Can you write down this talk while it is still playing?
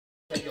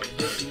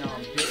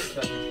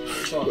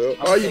Well,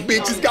 all you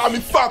bitches got me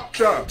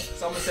fucked up.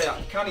 So I'm gonna say,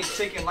 county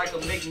chicken like a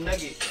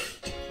McNugget.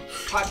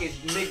 Pockets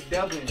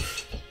McDublin.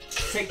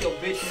 Take your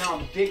bitch, now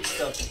I'm dick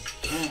stuffing.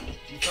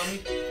 You feel me?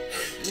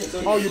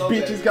 So All you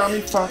bitches got me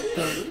fucked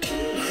up.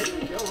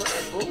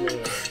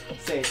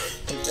 Say,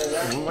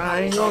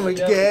 I ain't gonna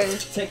get.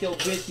 take your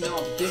bitch, now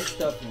I'm dick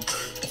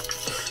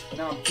stuffing.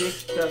 Now I'm dick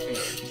stuffing.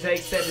 Zay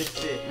said this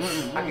shit.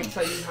 I can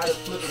tell you how to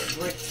flip a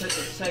brick, touch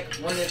a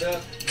check, run it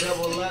up,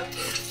 double up,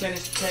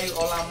 finish pay.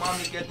 Hola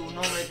mami, que tu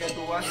nombre, que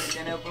tu haces,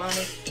 que no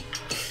planes.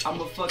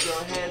 I'ma fuck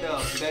your head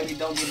up, baby.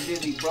 Don't get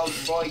dizzy, bro.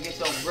 Boy, get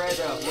your bread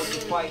up. What's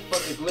the fight?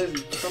 Fuck a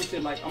glizzy. Some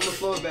shit like I'ma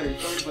flow it better. You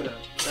feel me?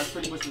 But that's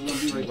pretty much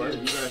what's gonna be right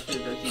there. You got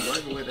shit that you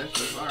working with. That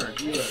shit's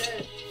hard. Yeah.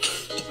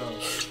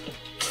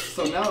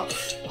 So now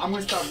I'm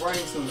gonna stop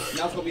writing soon.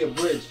 Now it's gonna be a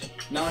bridge.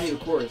 Now I need a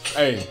chorus.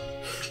 Hey,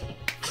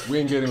 we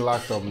ain't getting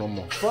locked up no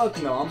more.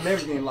 Fuck no, I'm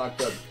never getting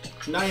locked up.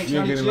 Now We ain't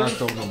getting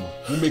locked up no more.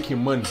 We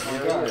making money.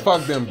 God.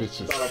 Fuck them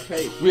bitches.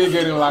 We ain't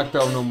getting locked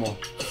up no more.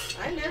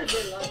 I never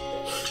been locked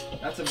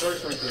up. That's a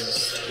verse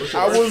right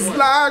there. I was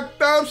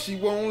locked up, she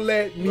won't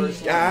let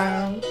me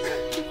out.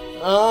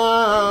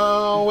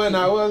 Oh, when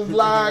I was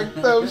locked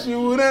up, she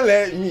wouldn't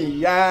let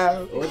me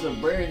out. What's a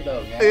bird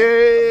though, man?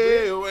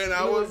 Hey, when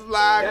I was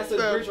locked That's a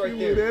up, bridge right she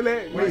there. wouldn't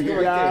let Right me there,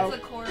 right out. It's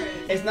a chorus.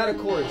 It's not a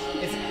chorus.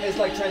 It's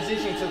like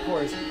transitioning to a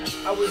chorus.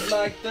 I was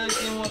locked up,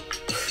 she won't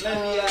let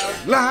me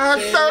out.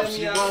 Locked Say, up, let me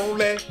she out. won't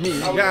let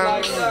me I was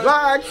out.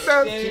 Locked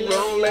up, Say, she let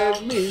won't me let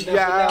out. me Never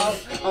out.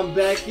 I'm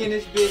back in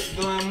this bitch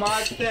doing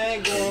my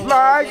thing. Going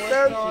Locked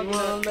up, she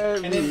won't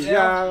let me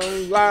out.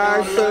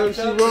 Locked up,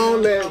 she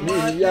won't let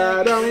me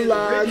out. I'm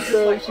locked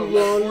up, she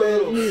won't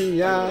let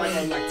me out.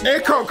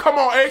 Akon, come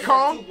on,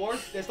 Akon.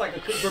 It's like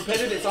a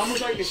repetitive. It's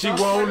almost like She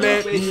won't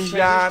let me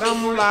out.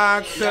 I'm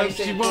locked up,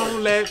 she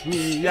won't let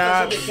me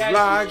out.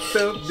 Locked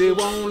up, they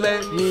won't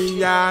let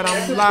me out.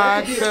 I'm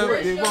locked up,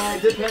 they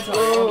won't.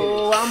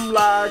 Oh, I'm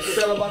locked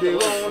up, they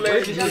won't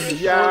let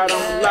me out.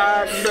 I'm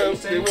locked up,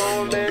 they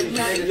won't let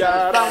me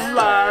out. I'm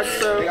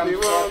locked up, they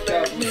won't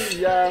let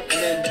me out.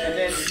 And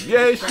then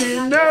Yeah, she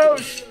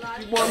knows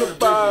she wanna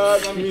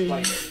fuck me,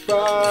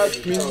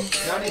 fuck me.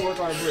 now they work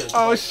on a bridge.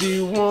 Oh,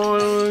 she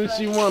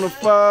wanna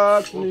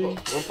fuck me,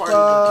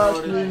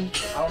 fuck me.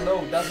 I don't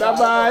know. That's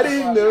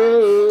Nobody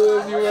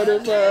knows you wanna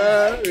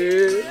fuck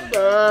me,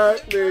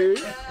 fuck me.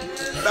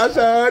 That's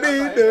how they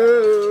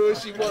know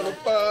she wanna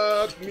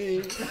fuck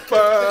me,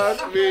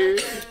 fuck me.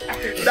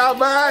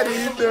 Nobody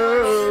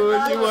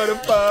knows you wanna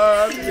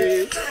fuck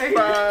me,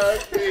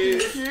 fuck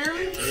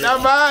me.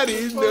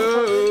 Nobody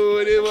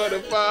knows they wanna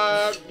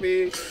fuck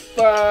me,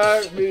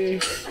 fuck me.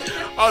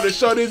 All the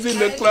shorties in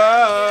the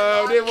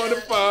club, they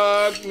wanna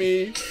fuck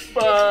me,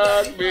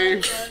 fuck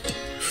me.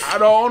 I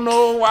don't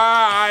know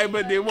why,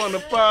 but they wanna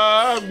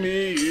fuck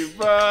me,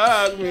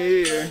 fuck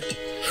me.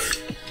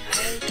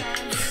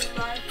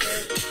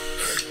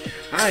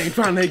 I ain't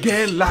tryna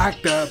get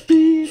locked up,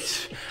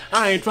 bitch.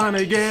 I ain't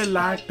tryna get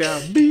locked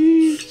up,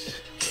 bitch.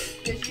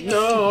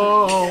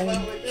 No,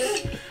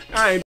 I ain't.